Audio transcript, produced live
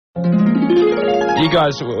You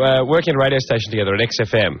guys work in a radio station together at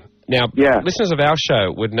XFM. Now, listeners of our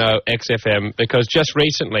show would know XFM because just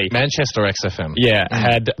recently... Manchester XFM. Yeah,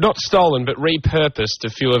 had not stolen but repurposed a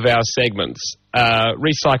few of our segments,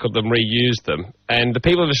 recycled them, reused them, and the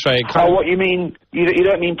people of Australia... what you mean? You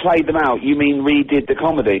don't mean played them out, you mean redid the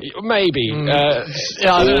comedy? Maybe.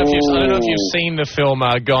 I don't know if you've seen the film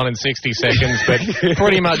Gone in 60 Seconds, but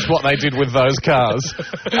pretty much what they did with those cars,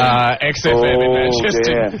 XFM in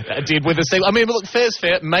Manchester did with the segment. I mean, look, fair's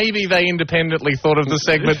fair. Maybe they independently thought of the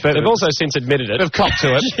segment, but... They've also since admitted it. They've copped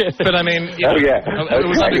to it. But, I mean... it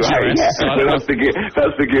was under duress.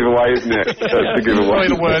 That's the giveaway, isn't it? That's the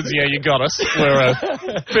giveaway. The words, you got us. We're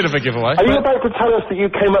a bit of a giveaway. Are you about to tell us that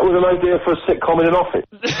you came up with an idea for a sitcom in an office?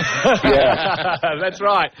 That's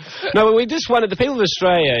right. No, we just wanted... The people of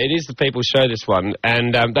Australia, it is the People's Show, this one,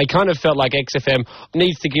 and they kind of felt like XFM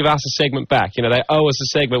needs to give us a segment back. You know, they owe us a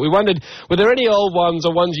segment. We wondered, were there any old ones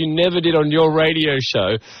or ones you never did on your radio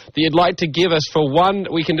show that you'd like to give us for one?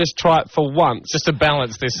 We can just try it for once. Just to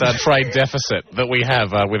balance this trade deficit that we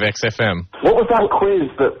have with XFM. What was that quiz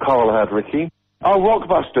that Karl had, Ricky? Oh,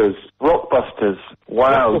 Rockbusters. Rockbusters.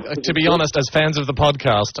 Wow. To be honest, as fans of the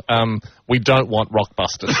podcast, we don't want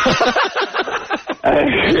Rockbusters.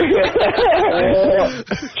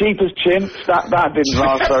 Cheap as chimps. That didn't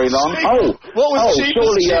last very long. What was cheap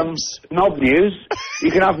surely, as chimps? Knob News. You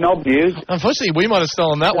can have Knob News. Unfortunately, we might have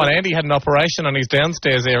stolen that one. Andy had an operation on his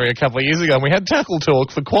downstairs area a couple of years ago, and we had Tackle Talk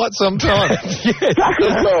for quite some time.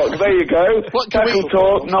 Tackle Talk. There you go. Tackle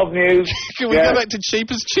Talk, Knob News. Can we go back to Cheap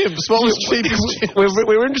as Chimps? What was Cheap as Chimps?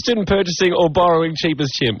 We were interested in purchasing or borrowing Cheap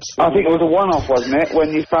as Chimps. I think it was a one-off, wasn't it?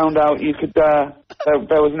 When you found out you could...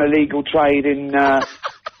 there was an illegal trade in...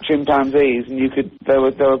 chimpanzees, and they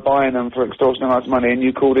were buying them for extortionate amounts of money, and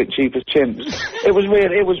you called it Cheap as Chimps. It was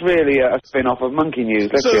really a spin-off of Monkey News.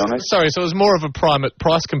 Let's be honest. Sorry, so it was more of a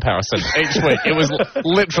price comparison each week. It was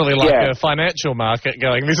literally like a financial market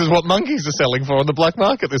going, this is what monkeys are selling for on the black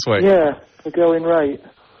market this week. Yeah, the going rate.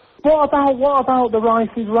 What about the Rice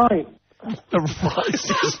is Right? The Rice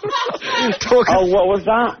is Right. What was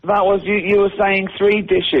that? That was you were saying three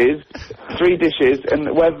dishes,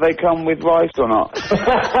 and whether they come with rice or not.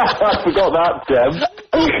 I forgot that, Deb.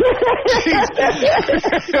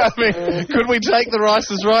 I mean, could we take the Rice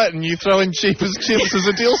is Right and you throw in Cheap as Chimps as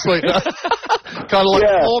a deal sweetener? Kind of like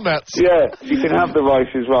formats. Yeah, you can have the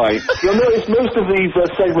Rice is Right. You'll notice most of these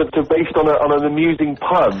segments are based on an amusing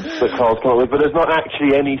pun that Karl's come up with, but there's not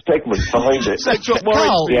actually any segment behind it.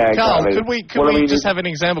 Carl, exactly. could we just have an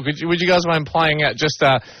example? Would you guys mind playing out just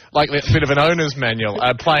like a bit of an owner's manual,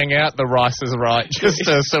 playing out the Rice is Right, just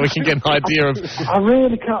so we can get an idea of... I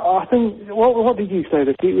really can't... I think... What did you say,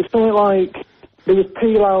 Vicky? It was something like... There was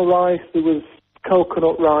pilau rice, there was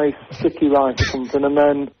coconut rice, sticky rice or something, and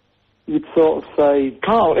then you'd sort of say...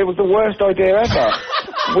 Karl, it was the worst idea ever.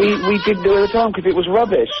 we didn't do it at the time because it was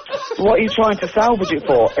rubbish. What are you trying to salvage it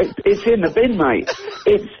for? It's in the bin, mate.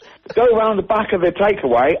 Go around the back of the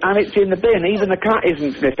takeaway and it's in the bin. Even the cat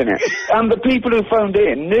isn't sniffing it. And the people who phoned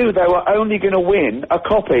in knew they were only going to win a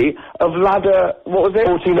copy of Ladder, what was it?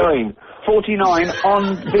 49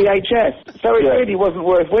 on VHS. So it really wasn't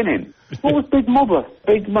worth winning. What was Big Mother?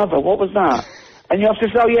 Big Mother, what was that? And you have to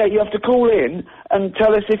say, you have to call in and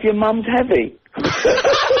tell us if your mum's heavy.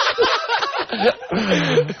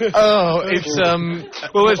 It's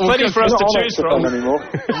well, there's plenty for us to choose from.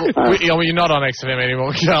 You're not on XFM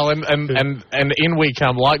anymore, Karl, and in we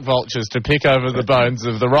come like vultures to pick over the bones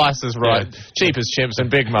of the Rice is Right, Cheap as Chimps,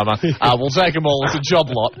 and Big Mama. We'll take them all as a job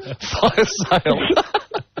lot. Fire sale.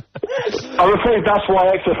 I'm afraid that's why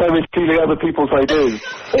XFM is stealing other people's ideas.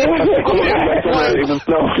 Because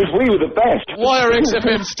we were the best. Why are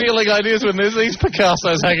XFM stealing ideas when there's these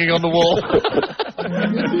Picassos hanging on the wall?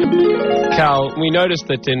 Karl, we noticed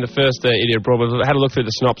that in the first Idiot Abroad, we had a look through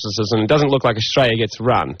the synopsises, and it doesn't look like Australia gets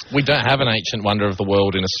run. We don't have an ancient wonder of the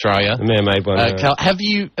world in Australia. The man-made one. Karl, have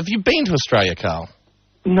you been to Australia, Karl?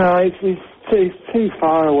 No, it's too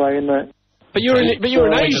far away, isn't it? But you're in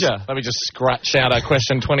Asia. Let me just scratch out our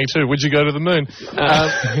question 22. Would you go to the moon?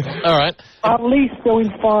 All right. At least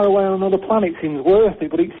going far away on another planet seems worth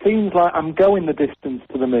it, but it seems like I'm going the distance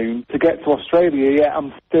to the moon to get to Australia, yet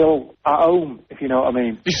I'm still at home, if you know what I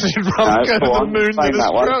mean. You said rather go to the moon than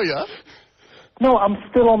Australia? No, I'm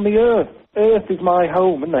still on the Earth. Earth is my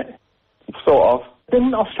home, isn't it? Sort of.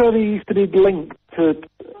 Didn't Australia used to be linked to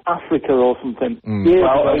Africa or something.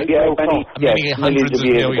 Well, many hundreds of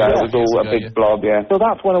years ago, it was all a ago, big blob, yeah. So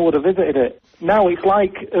that's when I would have visited it. Now it's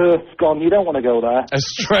like Earth's gone, you don't want to go there.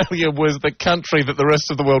 Australia was the country that the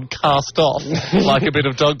rest of the world cast off like a bit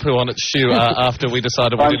of dog poo on its shoe after we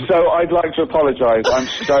decided we didn't... I'd like to apologise. I'm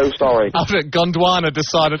so sorry. After Gondwana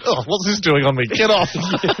decided, what's this doing on me? Get off!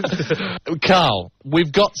 Karl,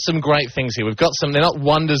 we've got some great things here. We've got some... They're not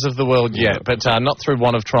wonders of the world yet, but not through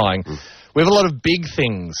want of trying. We have a lot of big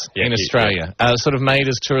things in Australia, sort of made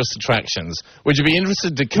as tourist attractions. Would you be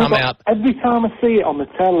interested to come out... Every time I see it on the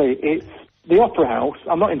telly, it's the Opera House.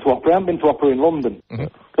 I'm not into opera. I haven't been to opera in London.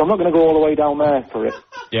 So I'm not going to go all the way down there for it.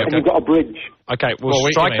 Yeah, and you've got a bridge. Okay, we'll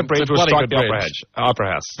strike the bridge, we'll strike the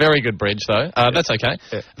Opera House. Very good bridge, though. That's okay.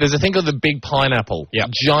 Yeah. There's a thing called the Big Pineapple. Yeah.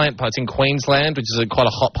 Giant part. It's in Queensland, which is quite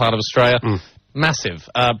a hot part of Australia. Massive.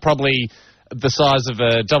 Probably the size of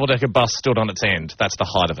a double-decker bus stood on its end. That's the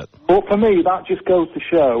height of it. Well, for me, that just goes to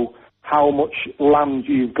show how much land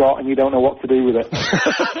you've got and you don't know what to do with it.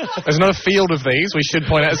 There's no field of these, we should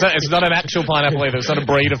point out. It's not an actual pineapple either. It's not a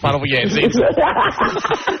breed of pineapple yet. You can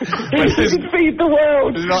feed the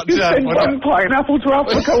world. You send one pineapple to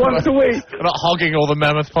Africa once a week. We're not hogging all the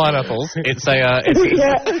mammoth pineapples. It's a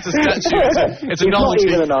statue. It's a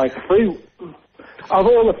novelty. Not even a nice fruit. Of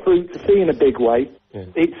all the fruit to see in a big way,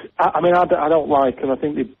 I don't like them. I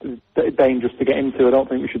think they're dangerous to get into. I don't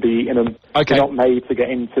think we should be eating them. Okay. They're not made to get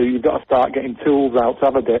into. You've got to start getting tools out to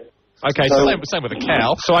have a bit. Okay, same with a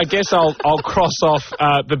cow. So I guess I'll cross off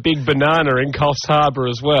the big banana in Coffs Harbour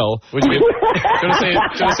as well. Would you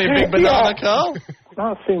want to see a big banana, Karl?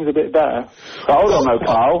 That seems a bit better. Hold on,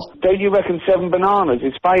 Karl. Don't you reckon 7 bananas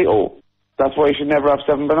is fatal? That's why you should never have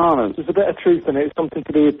 7 bananas. There's a bit of truth in it. It's something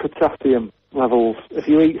to do with potassium levels. If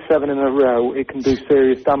you eat 7 in a row, it can do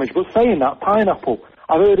serious damage. But saying that, pineapple,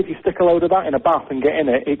 I've heard if you stick a load of that in a bath and get in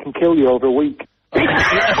it, it can kill you over a week. It's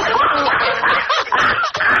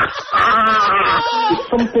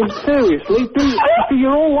something seriously.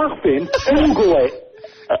 You're all laughing. Google it.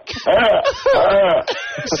 Oh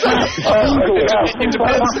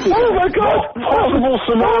my God! Possible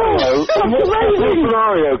scenario,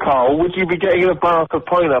 Karl. Would you be getting in a bath of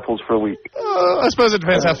pineapples for a week? I suppose it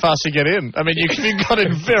depends how fast you get in. I mean, if you got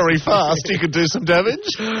in very fast, you could do some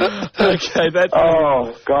damage. Okay, that's...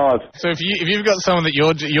 Oh God! So if you've got someone that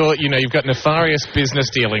you've got nefarious business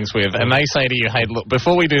dealings with, and they say to you, "Hey, look,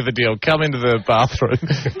 before we do the deal, come into the bathroom,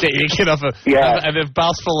 get your kid off a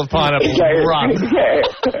bath full of pineapples, run."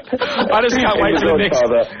 I just can't wait for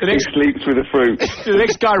the next sleeps with the fruit. The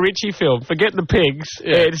next Guy Ritchie film. Forget the pigs.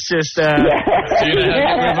 It's just. You know how to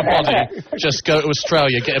get rid of a body. Just go to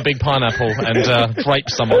Australia, get a big pineapple, and drape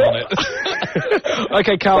someone on it.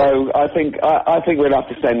 Okay, Karl. So I think we'll have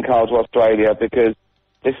to send Karl to Australia because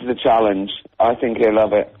this is a challenge. I think he'll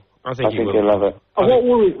love it. I think he'll love it. What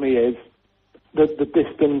worries me is the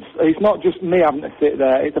distance. It's not just me having to sit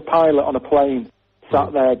there. It's a pilot on a plane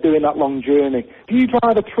sat there doing that long journey. If you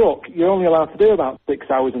drive a truck, you're only allowed to do about 6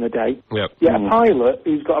 hours in a day. Yep. Yet a pilot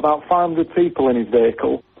who's got about 500 people in his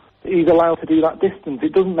vehicle, he's allowed to do that distance.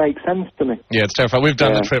 It doesn't make sense to me. Yeah, it's terrifying. We've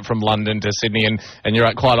done the trip from London to Sydney, and you're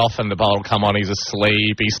right, quite often the pilot will come on, he's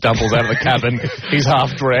asleep, he stumbles out of the cabin, he's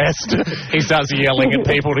half-dressed, he starts yelling at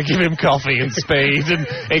people to give him coffee and speed, and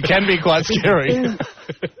it can be quite scary.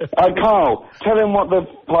 Karl, tell him what the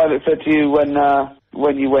pilot said to you when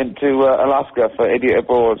you went to Alaska for Idiot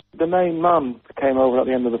Abroad. The main man came over at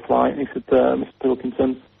the end of the flight and he said, Mr.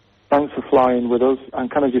 Pilkington, thanks for flying with us, and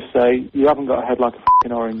can I just say, you haven't got a head like a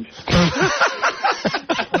f***ing orange.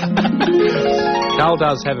 Karl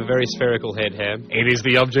does have a very spherical head, Ham. It is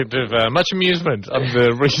the object of much amusement on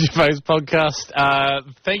the Reach Your Face podcast.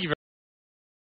 Thank you very